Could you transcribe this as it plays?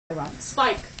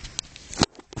Spike.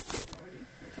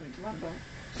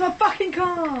 It's my fucking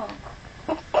car!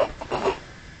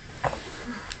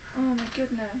 Oh my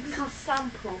goodness. I think I'll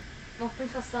sample. I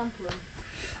think I'll sample them.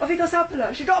 I think I'll sample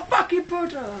her. She got a fucking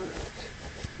product!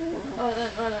 Oh,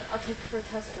 then, I'll take her for a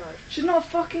test drive. She's not a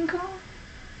fucking car.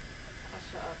 I'll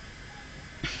shut up.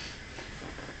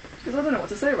 Because I don't know what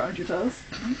to say around you, Taz.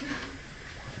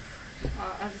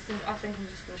 I think I'm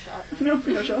just going to shut up now. No,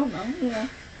 you're shut up now. Yeah.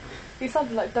 You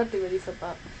sounded like Dudley when you said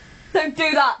that. Don't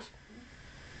do that!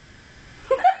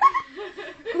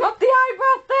 Not the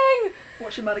eyebrow thing!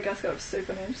 Watching Madagascar was so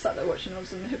funny. I just sat there watching and all of a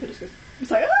sudden the hippo just goes,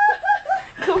 it's like,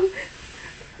 Come.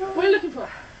 What are you looking for?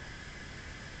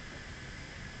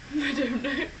 I don't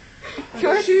know.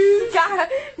 You're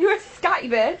a scatty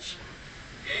bitch.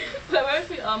 Like, where's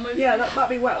the arm? Yeah, that'd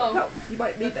be well. Oh. No, you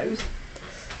might need those.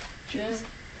 Yeah. Do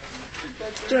you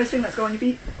know those things that go on your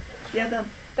feet? Yeah,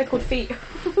 them. They're called feet.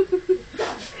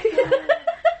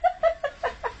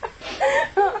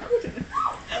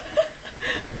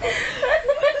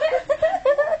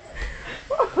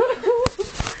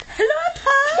 Hello,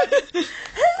 Pat.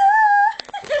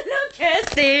 Hello,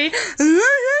 Kirsty.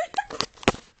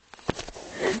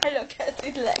 Hello,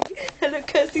 Kirsty's leg. Hello,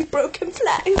 Kirsty's broken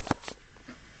flag.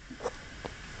 Oh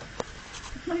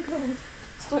my god.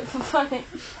 It's not even funny.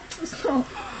 It's not.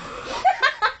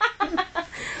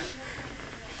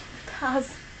 Taz,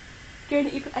 you're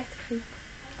gonna eat ice cream.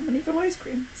 I'm gonna eat some ice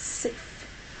cream. Safe.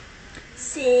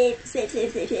 Sip.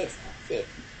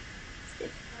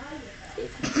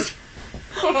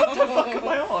 What the fuck am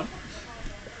I on?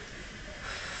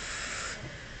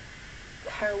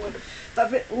 Heroin.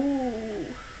 That bit. Ooh.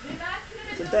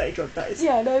 It's a dirty drug, that is.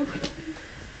 Yeah, I know.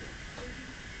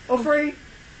 Or free.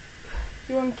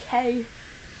 You're on K.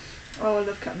 Oh, I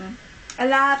love Catman. I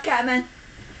love Catman.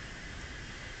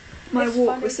 My It's walk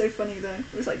funny. was so funny though.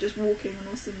 It was like just walking and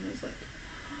all of a sudden it was like,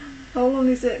 how long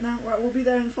is it now? Right, we'll be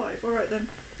there in 5. Alright then.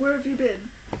 Where have you been?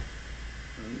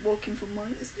 Walking from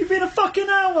mine. You've been a fucking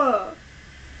hour!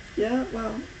 Yeah,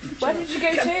 well. Where did you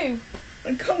go to?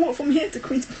 And come walk from here to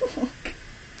Queen's Park.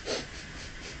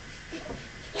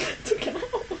 Took an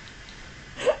hour.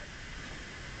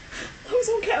 I was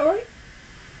on cat, right?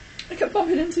 I kept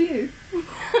bumping into you.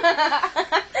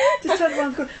 Just turned around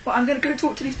and go, well, I'm going to go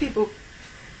talk to these people.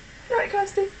 You right,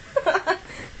 Kirsty? You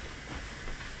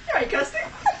right, Kirsty?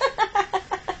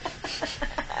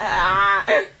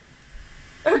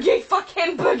 Oogie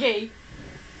fucking boogie.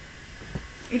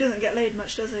 He doesn't get laid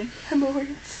much, does he?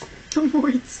 Hemorrhoids.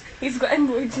 Hemorrhoids. He's got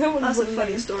hemorrhoids. No one That's a would funny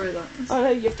believe. story, that. I know,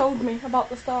 you've told me about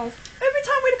the stars. Every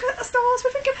time we look at the stars,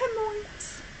 we think of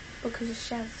hemorrhoids. Because of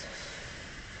Shaz.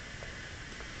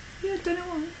 Yeah, don't know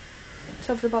why.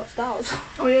 Something about stars.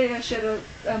 Oh yeah, she had a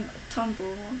tongue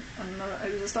ball, and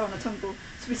it was a star on a tongue ball.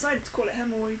 So we decided to call it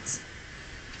hemorrhoids.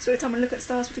 So every time we look at the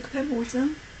stars, we think of hemorrhoids now.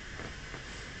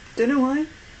 Don't know why.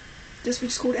 We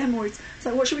just called it hemorrhoids. It's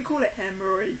like, what should we call it?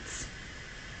 Hemorrhoids.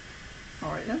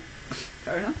 Alright then.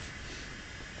 Fair enough.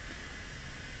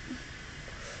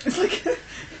 It's like,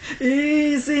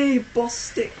 easy,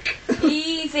 Bostic.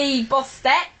 Easy,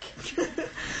 Bostek.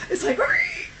 It's like,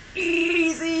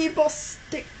 easy,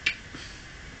 Bostic.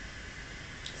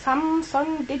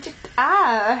 Samsung Digit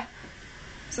R.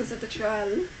 So it's at the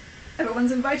trial.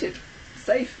 Everyone's invited.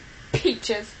 Safe.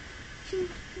 Peaches.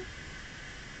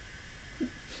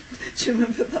 Do you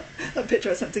remember that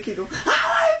picture I sent to Kegel?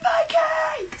 I like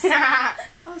pancakes! I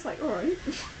was like, alright.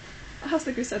 It has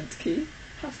to go sent to Key.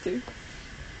 Has to.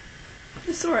 I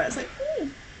just saw it, I was like, oh.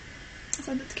 I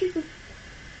sent it to Kegel.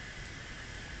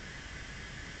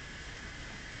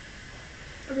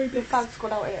 A very The big fag's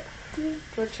got out here. Yeah.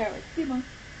 For a cherry. Here, Mum.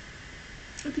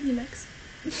 Open your legs.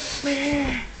 It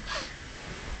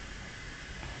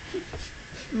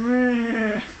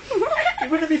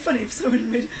wouldn't be funny if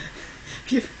someone made...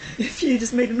 If you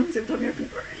just made a noise every time you opened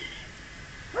it.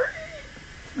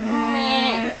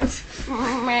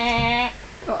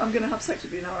 Oh, I'm gonna have sex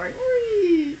with you now, alright?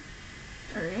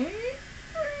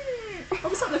 I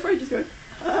was sat there for ages going,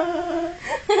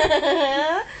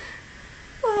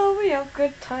 Oh, we have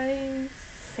good times.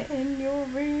 Sitting in your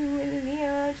room with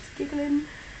Leah, just giggling.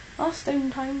 Our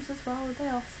stone times as well, they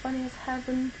are funny as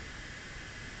heaven.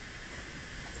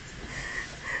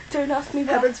 Don't ask me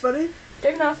where heaven's funny.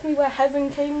 Don't ask me where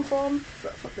heaven came from.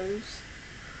 Fuck those.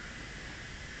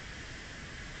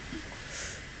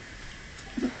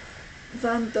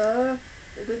 Xander,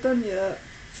 are they done yet?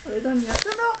 Are they done yet?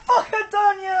 They're not fucking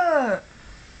done yet!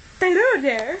 They know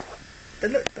there. They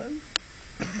look done.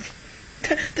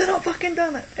 They're not fucking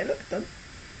done it. They look done.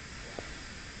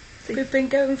 See? We've been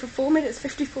going for 4 minutes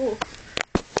 54.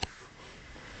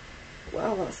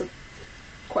 Wow, that's a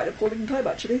Quite an appalling time,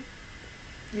 actually.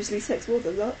 Usually 6 more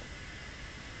than that.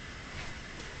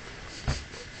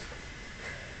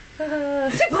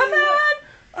 Superman!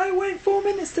 I went 4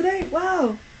 minutes today.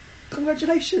 Wow.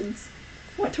 Congratulations.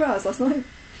 I went 2 hours last night.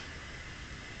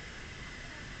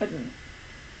 I didn't.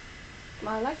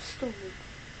 My life story.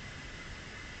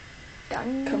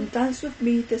 Dang. Come dance with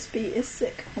me, this beat is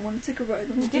sick. I want to take a ride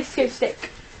on the Disco stick.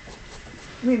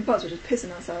 Me and Buzz were just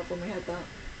pissing ourselves when we had that.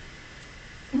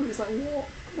 And we was like, what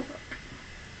the fuck?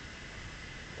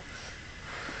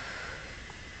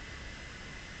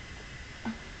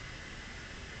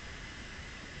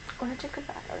 I want to take a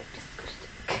ride on a disco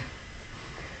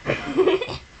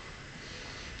stick.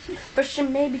 Fresher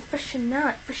maybe, fresher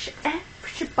not, fresher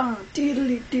fresher bomb.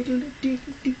 Diddly diddly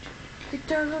diddly diddly. Get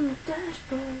down on the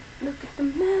dashboard, look at the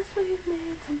mess we've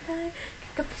made tonight.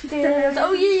 Kick up your stairs,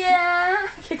 oh yeah!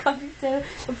 Kick up your stairs,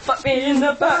 and fuck me in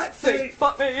the backseat,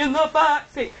 fuck me in the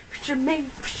backseat. Fresher maybe,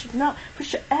 fresher not,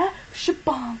 fresher fresher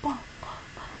bomb, bomb,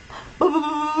 bomb, bomb.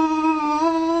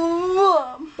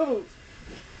 Bubbles.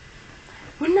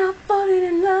 We're not falling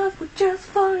in love, we're just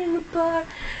falling apart.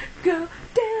 Go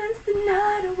dance the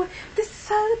night away. This is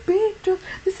how the beat drops.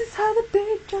 This is how the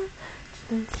beat drops.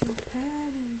 Don't you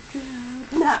panic,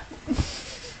 girl. Nah.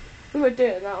 We were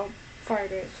doing that on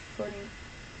Friday. It's funny.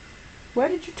 Where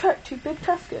did you trek to? Big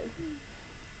Tesco?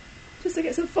 Just to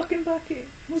get some fucking backing.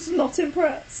 Was not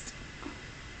impressed.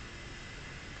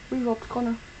 We robbed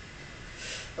Connor.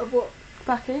 Of what?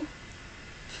 Backing.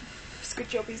 It's a good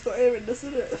job he's not hearing this,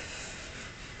 isn't it?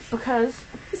 Because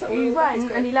Is that he where all that went is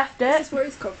and he going? left This it. is where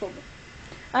it's come from.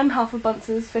 And half of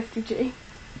Bunce's 50g.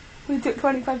 We took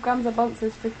 25 grams of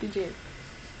Bunce's 50g.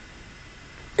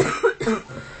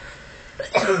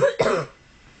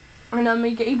 And then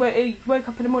he woke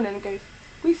up in the morning and goes,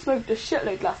 we smoked a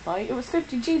shitload last night. It was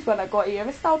 50g's when I got here.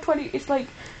 It's now 20. It's like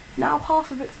now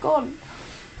half of it's gone.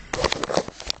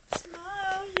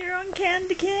 Smile, you're on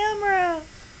candy camera.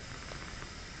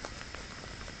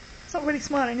 It's not really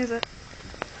smiling, is it?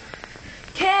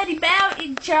 Candy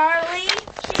Mountain, Charlie.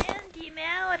 Candy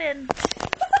Mountain.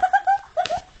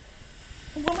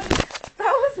 That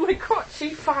was my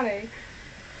crotchy fanny.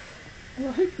 Well,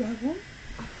 I hope you have one.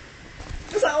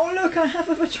 It's like, oh look, I have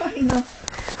a vagina. I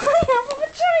have a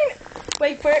vagina.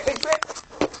 Wait for it.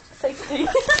 Safety.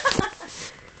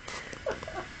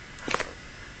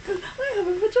 I have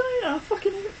a vagina. I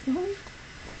fucking hope so.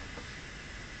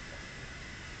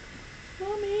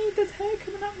 Mommy, there's hair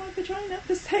coming out my vagina.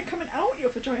 There's hair coming out your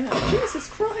vagina. Jesus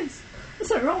Christ. There's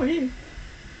something wrong with you.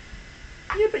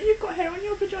 Yeah, but you've got hair on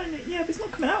your vagina. Yeah, but it's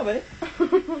not coming out of it.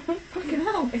 Fucking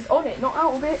hell. It's on it, not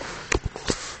out of it.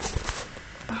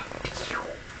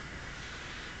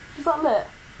 Is that lit?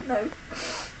 No.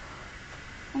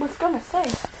 I was gonna say.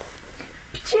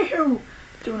 Pew!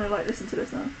 Do you want to like listen to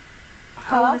this now?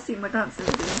 I want to see my dancing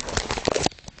video.